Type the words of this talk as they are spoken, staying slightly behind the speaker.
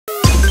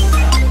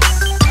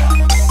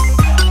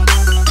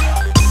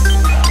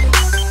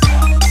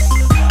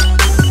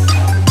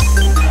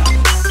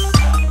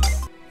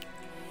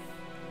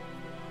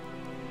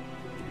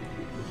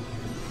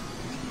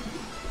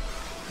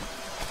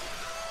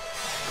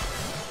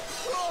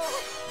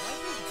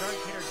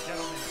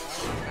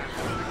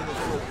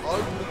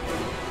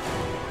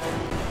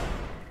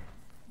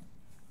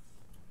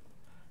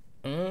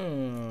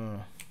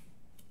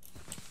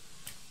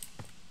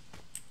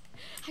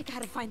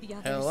find the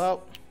others.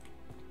 Hello.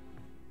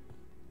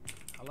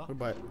 Hello?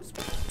 Everybody.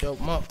 Yo,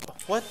 mom.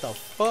 What the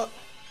fuck?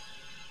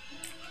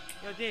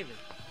 Yo, David.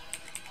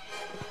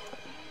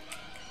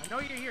 I know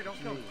you're here.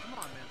 Don't kill me. Come on,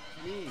 man.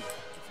 It's me.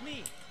 It's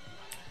me.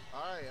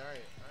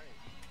 Alright.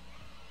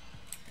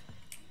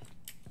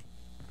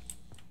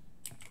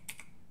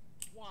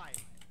 Why?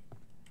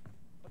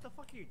 What the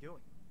fuck are you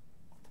doing?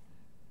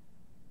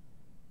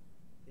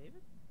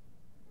 David?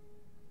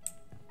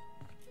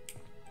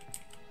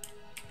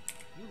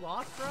 You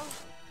lost, bro?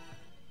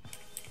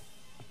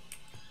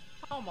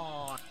 Come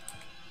on.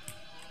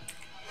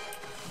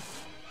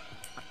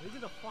 Leave me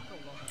the fuck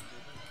alone,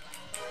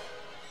 dude.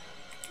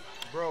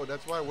 Bro,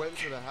 that's why I went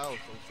into the house.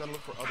 I was trying to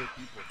look for other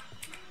people.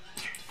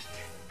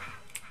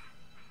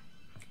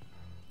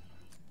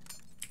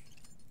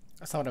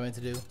 That's not what I meant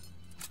to do.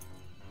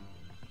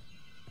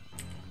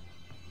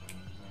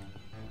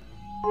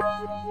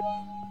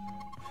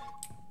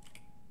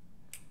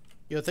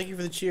 Yo, thank you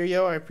for the cheer,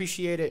 yo. I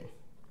appreciate it.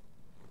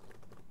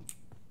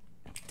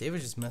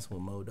 David's just messing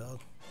with Mo,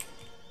 dog.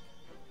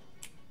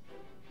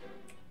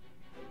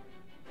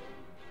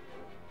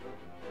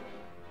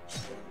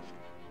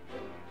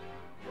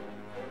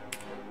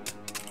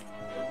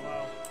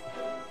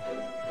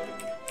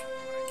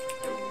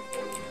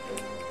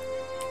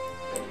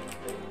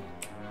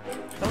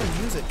 Tell him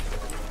to use it.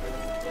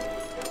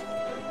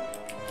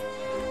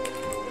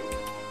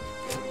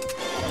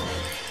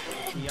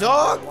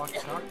 Dog!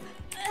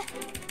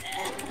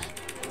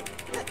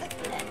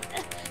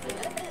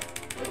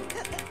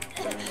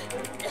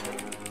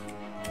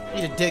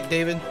 Eat a dick,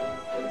 David.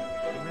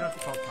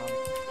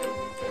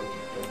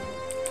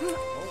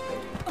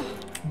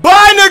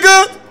 Bye,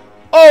 nigga!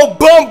 Oh,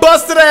 bum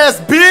busted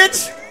ass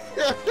bitch!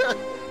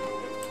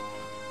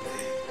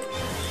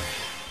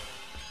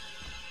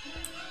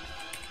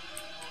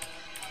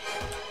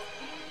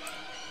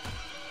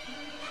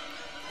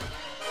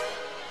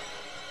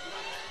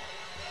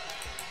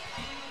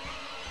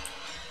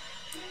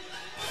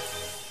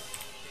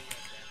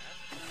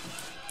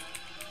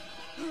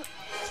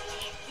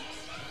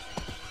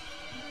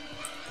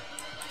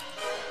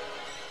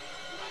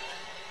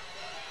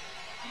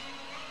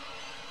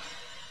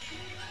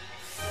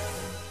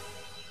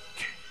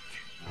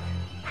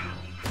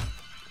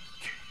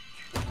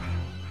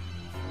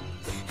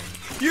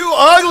 You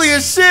ugly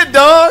as shit,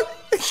 dog.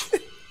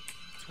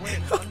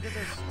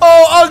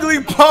 Oh, ugly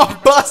bum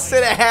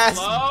busted ass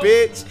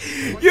bitch.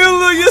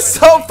 You're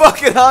so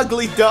fucking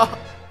ugly, dog.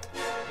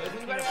 Does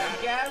anybody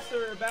have gas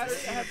or a battery?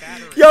 I have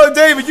battery. Yo,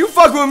 David, you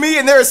fuck with me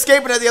and they're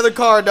escaping at the other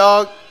car,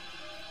 dog.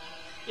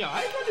 Yo,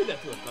 I ain't gonna do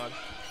that to us, dog.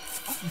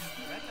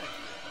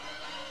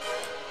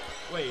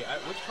 Wait,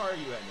 which car are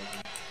you at,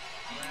 Nathan?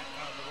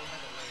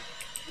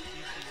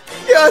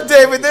 Yo,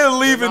 David, they're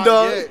leaving,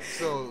 dog. Yet,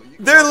 so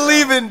They're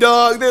leaving,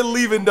 dog. They're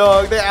leaving,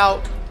 dog. They're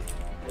out.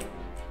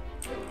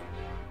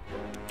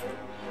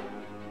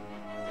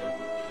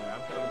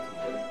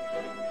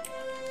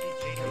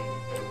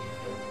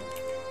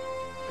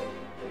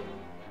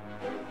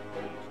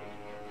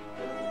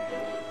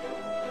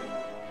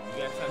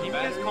 Can you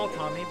guys call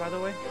Tommy, by the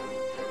way?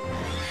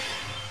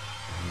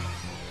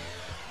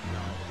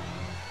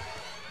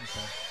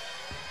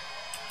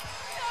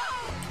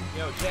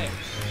 Yo, Jamie.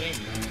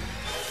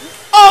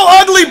 Oh,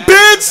 ugly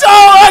bitch!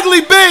 Oh,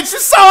 ugly bitch!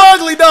 You're so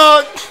ugly,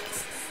 dog.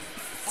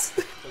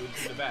 So we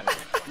just need the battery.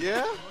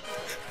 Yeah?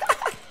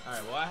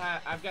 Alright, well,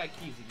 I've got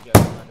keys if you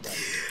guys want the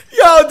battery.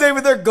 Yo,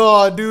 David, they're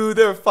gone, dude.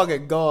 They're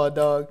fucking gone,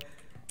 dog.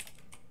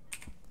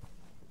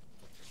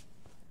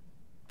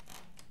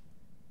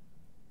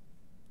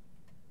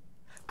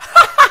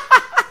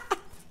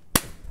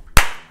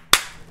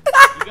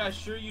 You guys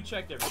sure you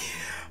checked everything?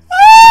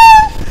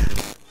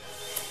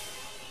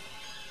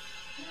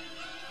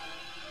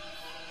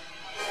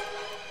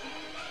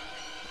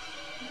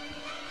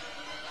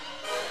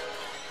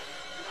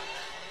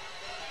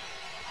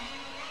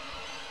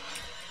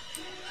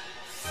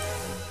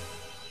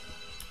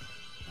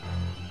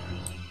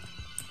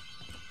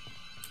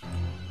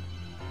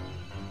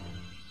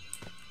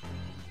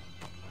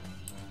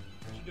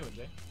 What you doing,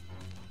 Jay?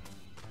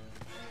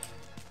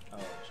 Oh,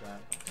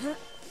 trap.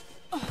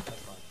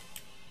 That's fine.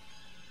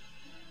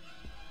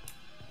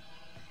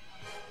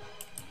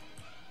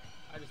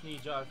 I just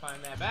need y'all to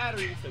find that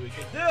battery so we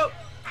can do.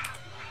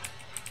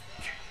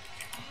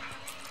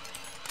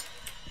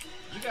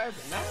 You guys,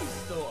 Nappy's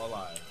still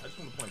alive. I just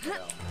want to point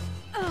that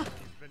out.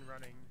 He's been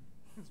running.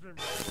 He's been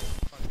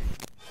running.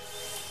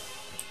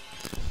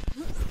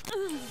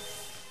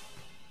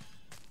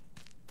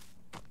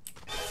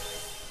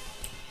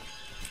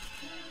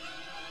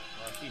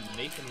 Well, I see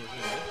Nathan was in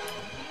this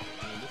one.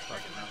 I mean, this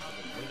fucking house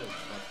with the windows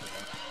busted.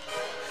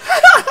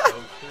 Go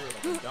through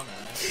like a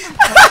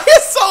dumbass.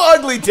 It's so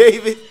ugly,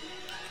 David.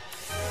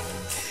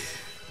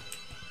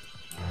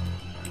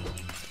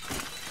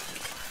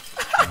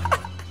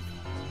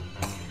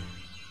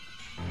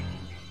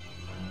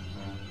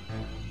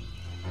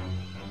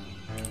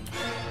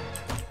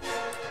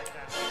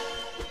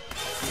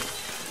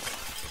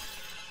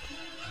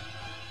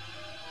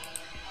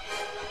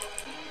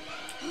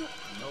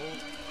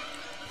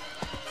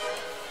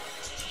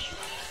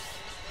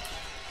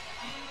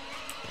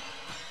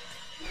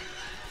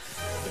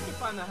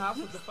 find the house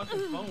with the fucking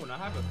phone. I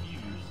have a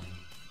fuse.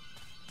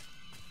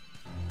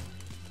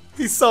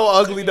 He's so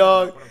ugly,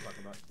 dog. What I'm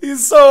talking about.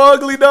 He's so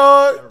ugly,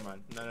 dog. Never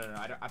mind. No.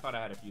 I thought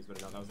I had a fuse,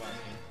 but no, that was last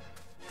game.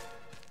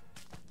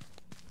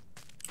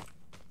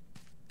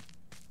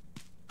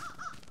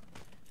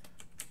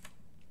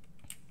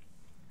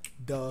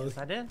 Dog. Yes,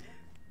 I did.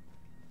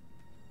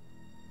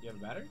 You have a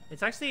battery?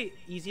 It's actually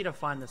easy to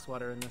find the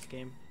sweater in this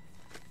game.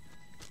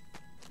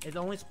 It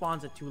only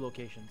spawns at 2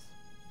 locations.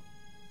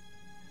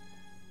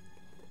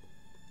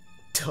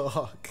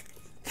 Dog.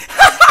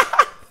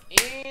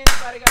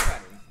 Anybody got a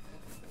battery?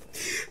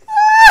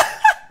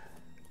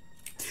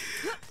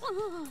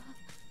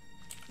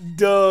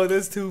 Dog,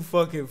 that's too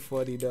fucking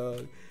funny,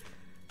 dog.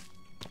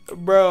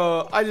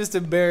 Bro, I just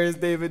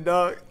embarrassed David,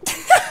 dog.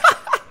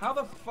 How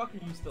the fuck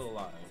are you still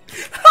alive?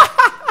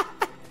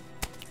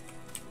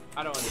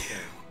 I don't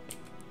understand.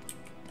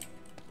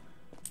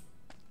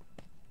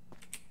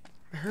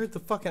 I heard the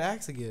fucking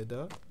axe again,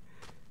 dog.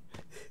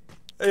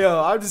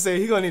 Yo, I'm just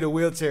saying he gonna need a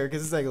wheelchair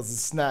because this ankle's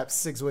snap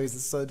 6 ways to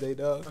Sunday,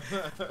 dog.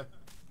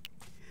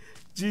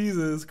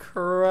 Jesus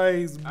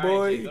Christ, boy.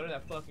 Alright, Jay, go to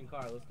that fucking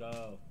car. Let's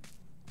go.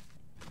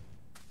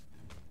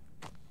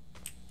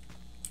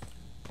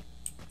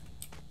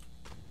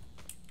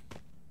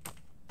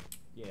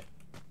 Yeah.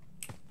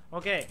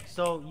 Okay,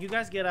 so you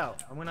guys get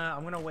out. I'm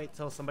gonna wait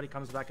till somebody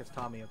comes back as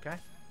Tommy, okay?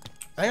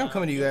 I think I'm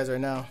coming to you guys right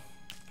now.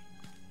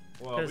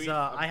 Well, Because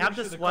I'm I have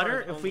pretty the sure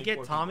sweater. car is If we only get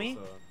 4 Tommy,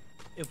 people, so-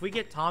 if we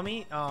get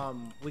Tommy,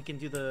 we can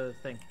do the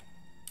thing.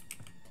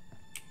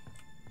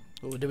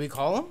 Ooh, did we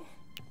call him?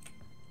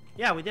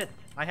 Yeah, we did.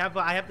 I have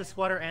the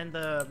sweater and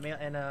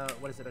the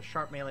what is it? A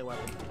sharp melee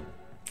weapon.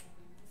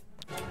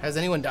 Has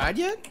anyone died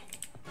yet?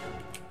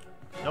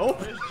 Nope.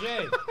 Where's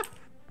Jay?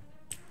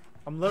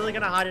 I'm literally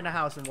gonna hide in a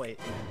house and wait.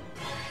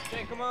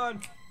 Jay, come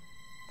on.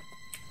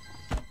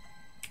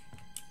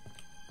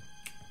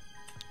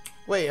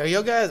 Wait, are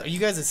you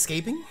guys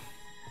escaping?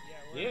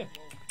 Yeah.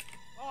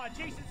 Oh,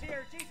 Jason's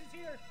here! Jason's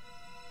here!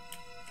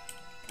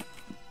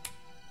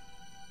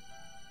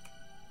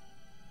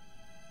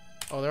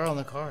 Oh, they're all in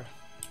the car.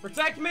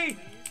 Protect me!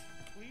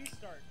 Please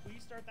start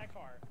that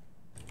car.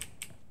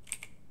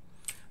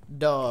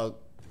 Dog,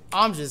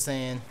 I'm just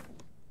saying.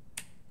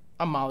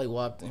 I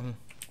mollywopped him.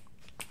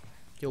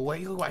 Yo,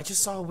 wait, yo, I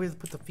just saw where to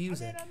put the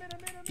fuse in.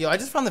 Yo, I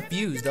just found the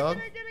fuse, dog.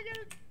 Get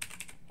it.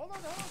 Hold on,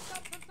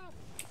 stop.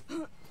 Get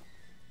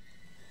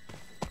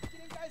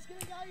in, guys.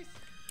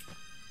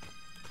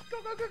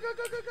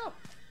 Go.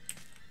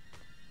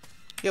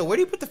 Yo, where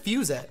do you put the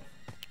fuse at?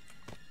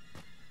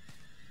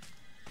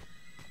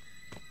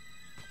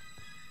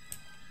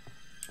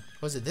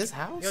 Was it this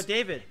house? Yo,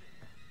 David.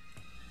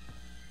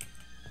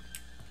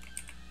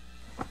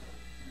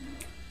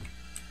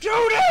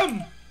 Shoot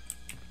him!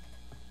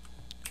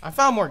 I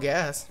found more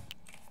gas.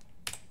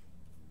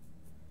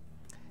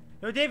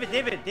 Yo,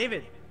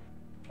 David.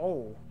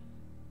 Oh.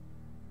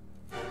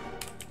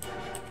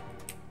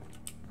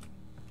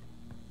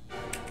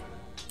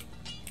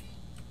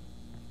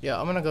 Yeah,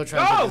 I'm gonna go try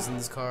and put this in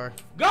this car.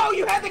 Go!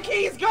 You had the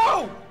keys!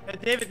 Go! Hey,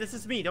 David, this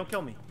is me. Don't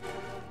kill me.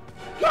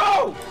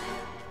 Go!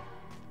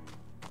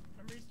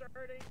 I'm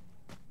restarting.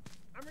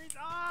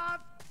 Ah!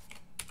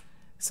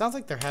 Sounds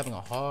like they're having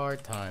a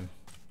hard time.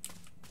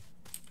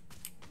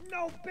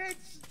 No, bitch!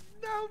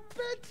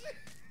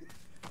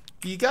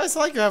 You guys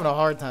sound like you're having a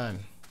hard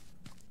time.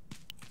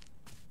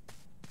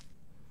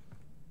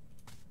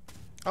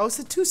 Oh, it's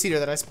the 2-seater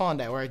that I spawned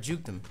at where I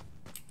juked him.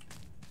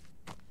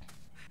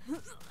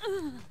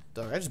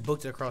 Dog, I just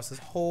booked it across this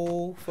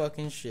whole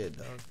fucking shit,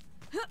 dog.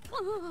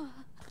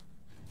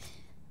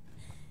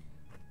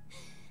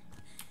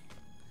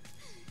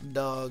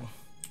 Dog.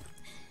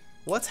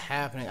 What's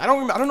happening? I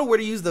don't know where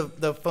to use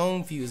the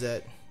phone fuse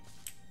at.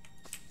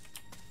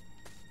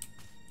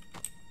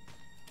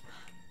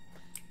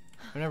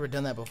 I've never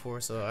done that before,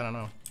 so I don't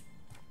know.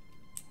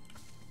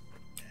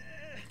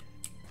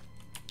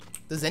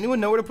 Does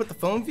anyone know where to put the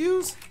phone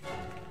fuse?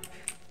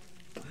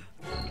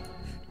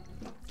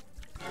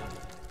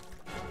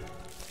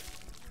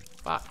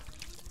 Fuck.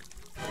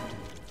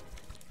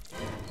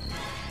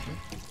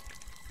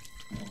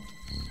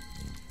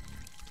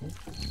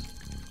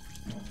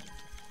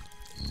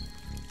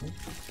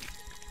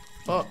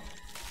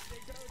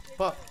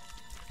 Fuck.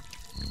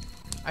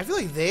 I feel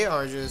like they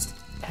are just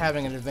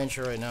having an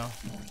adventure right now.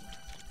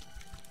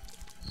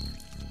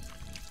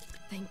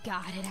 Thank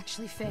God it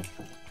actually fit.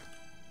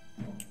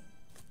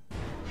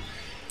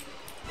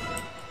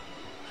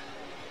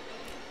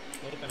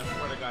 Nathan, I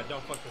swear to God,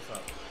 don't fuck this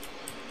up.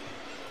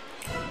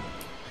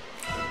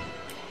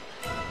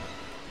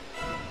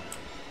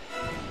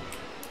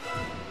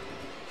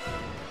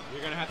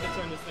 You're gonna have to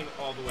turn this thing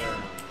all the way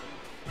around.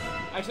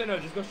 Actually, no,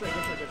 just go straight.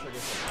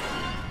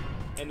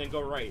 And then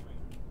go right.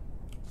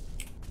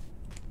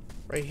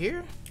 Right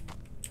here?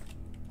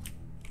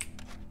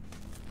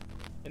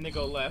 And then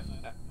go left.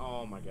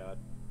 Oh my God.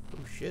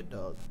 Oh shit,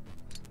 dog.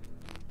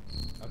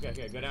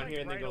 Okay, go down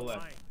here and then go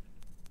left.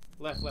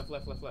 Left.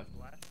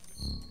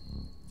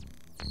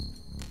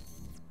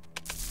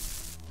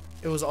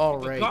 It was all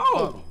right.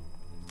 Go!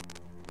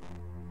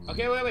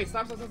 Okay, wait.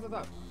 Stop.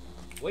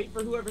 Wait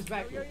for whoever's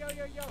back here.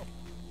 Yo.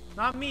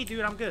 Not me,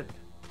 dude. I'm good.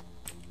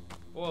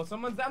 Well,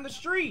 someone's down the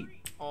street.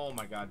 Oh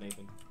my god,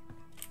 Nathan.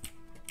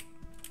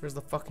 Where's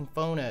the fucking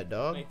phone at,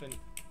 dog? Nathan.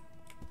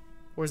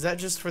 Or is that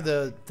just for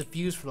the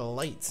fuse for the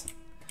lights?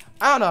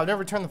 I don't know. I've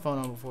never turned the phone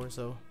on before,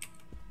 so.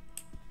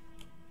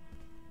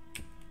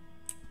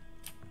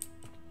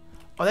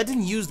 Oh, that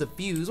didn't use the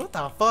fuse. What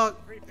the fuck?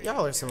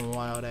 Y'all are some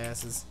wild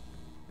asses.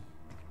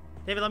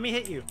 David, let me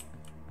hit you.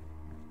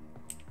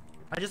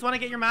 I just want to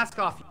get your mask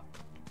off.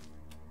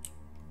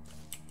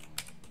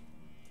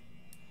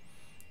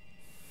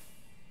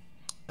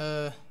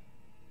 I'm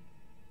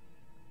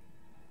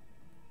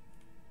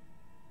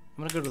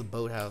gonna go to the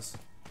boathouse.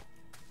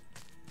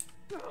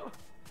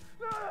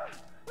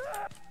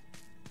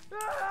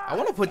 I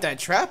want to put that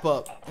trap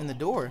up in the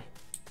door.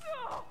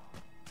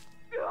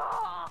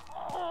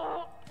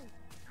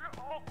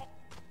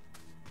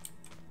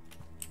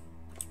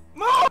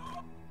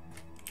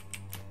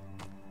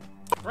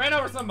 Ran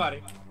over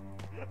somebody.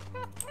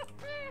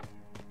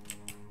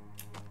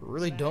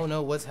 Really don't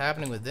know what's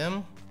happening with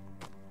them,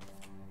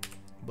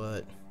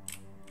 but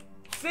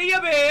See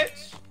ya,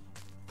 bitch.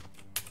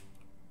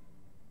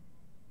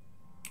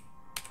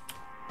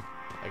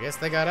 I guess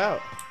they got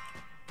out.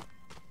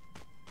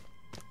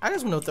 I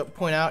just want to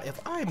point out, if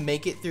I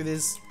make it through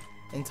this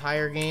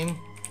entire game,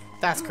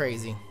 that's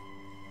crazy.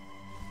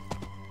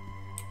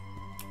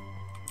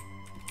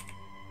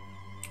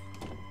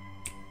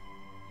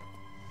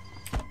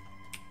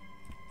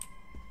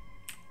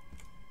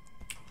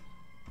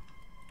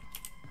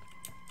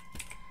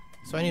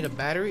 So I need a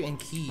battery and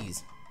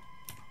keys.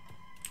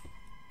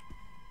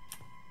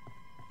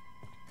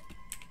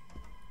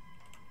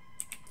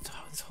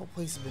 Oh, this whole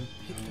place has been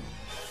picked up.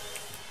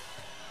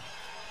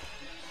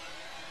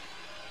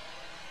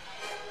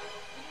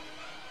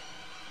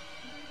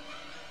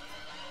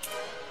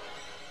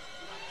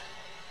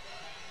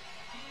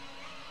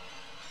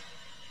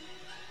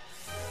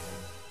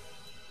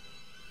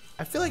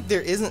 I feel like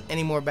there isn't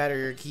any more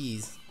battery or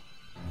keys.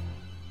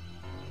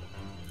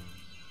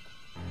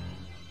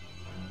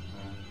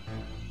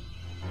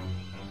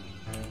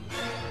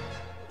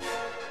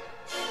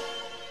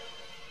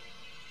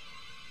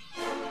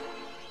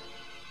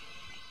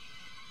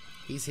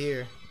 He's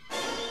here.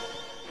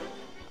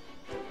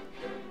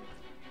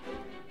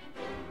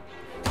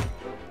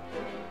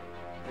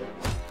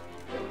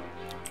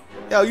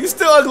 Yo, you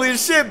still ugly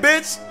as shit,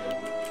 bitch.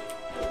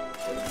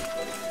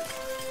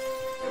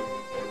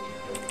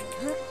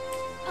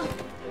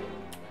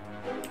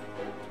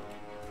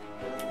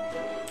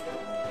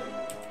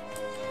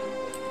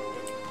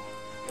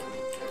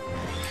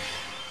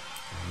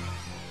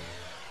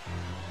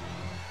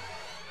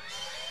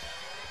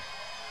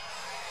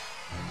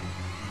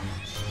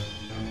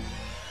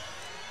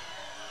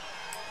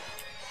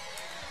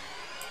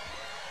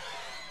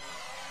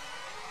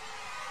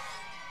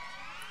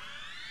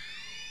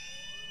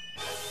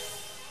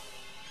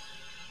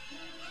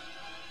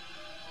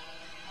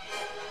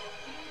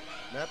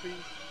 Nappy,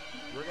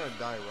 we're gonna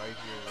die right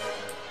here, right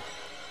now.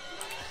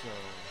 So,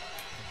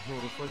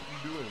 what the fuck you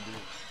doing,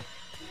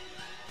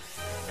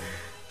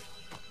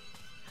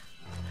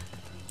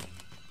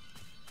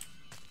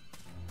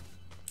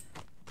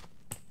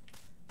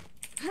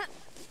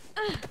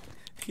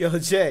 dude? Yo,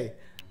 Jay.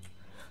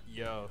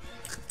 Yo.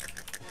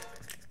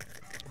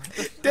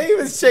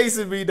 David's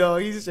chasing me,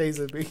 dog. He's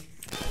chasing me.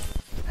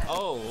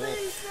 Oh.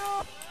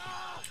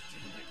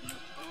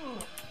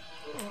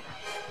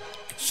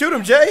 Shoot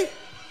him, Jay.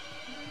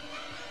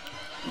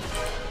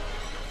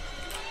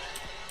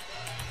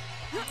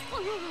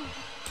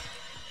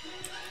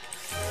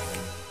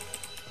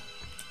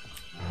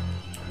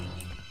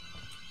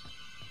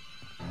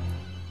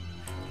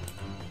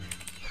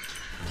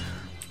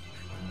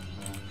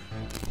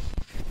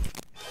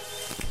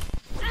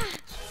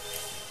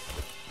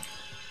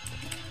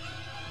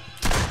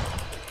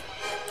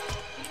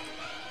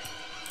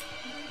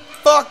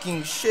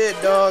 Fucking shit,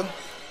 dog.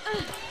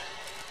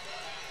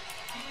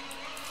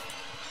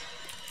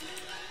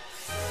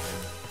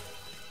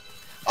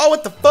 Oh,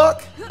 what the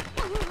fuck?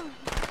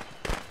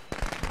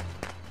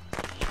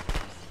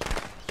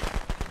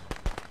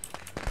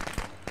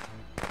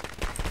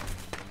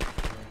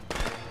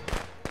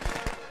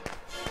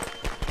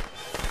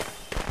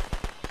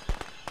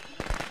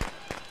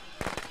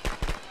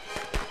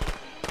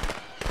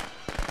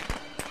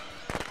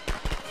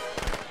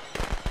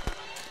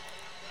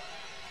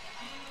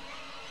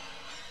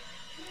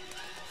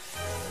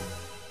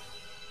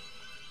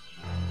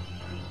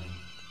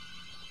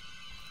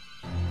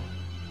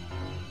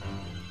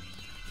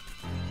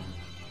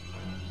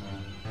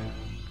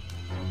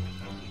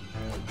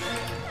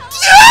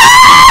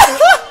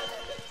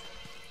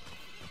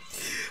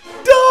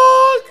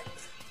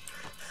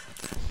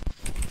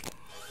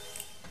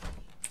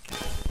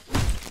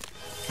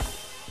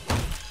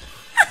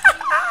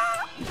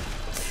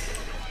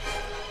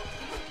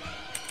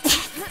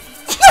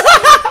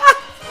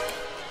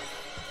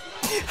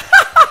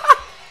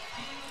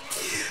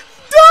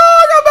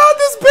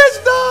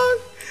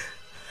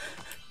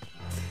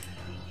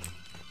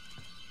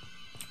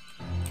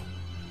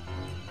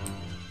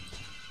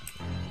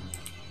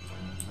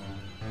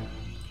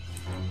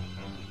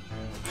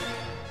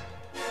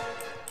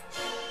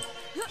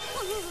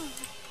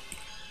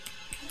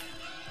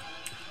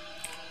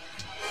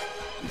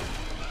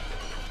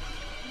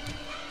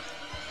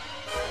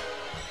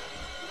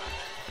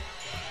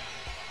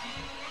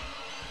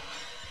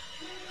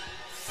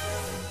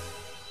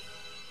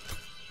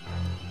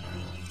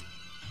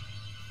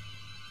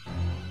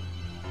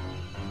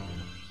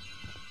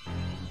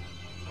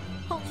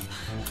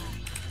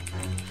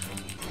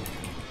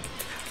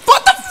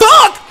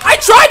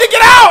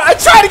 I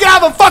tried to get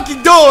out of a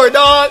fucking door,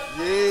 dog.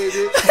 David,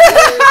 you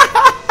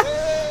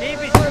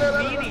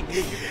meanie,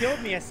 dude. You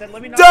killed me. I said,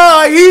 let me not.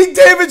 Dog,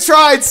 David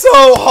tried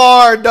so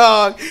hard,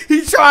 dog.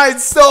 He tried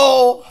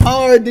so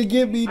hard to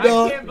get me, I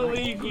dog. can't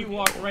believe he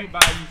walked right by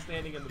you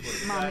standing in the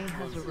bush.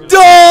 Dog,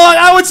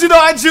 I want you to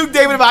know I juked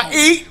David about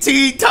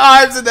 18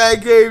 times in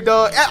that game,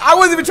 dog. I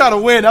wasn't even trying to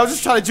win. I was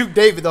just trying to juke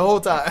David the whole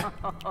time.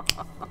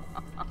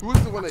 Who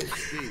was the one that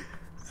escaped?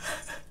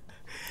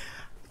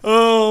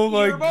 Oh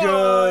my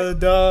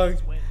god, dog.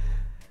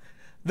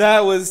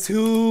 That was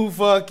too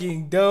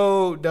fucking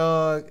dope,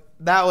 dog.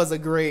 That was a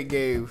great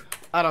game.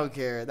 I don't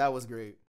care. That was great.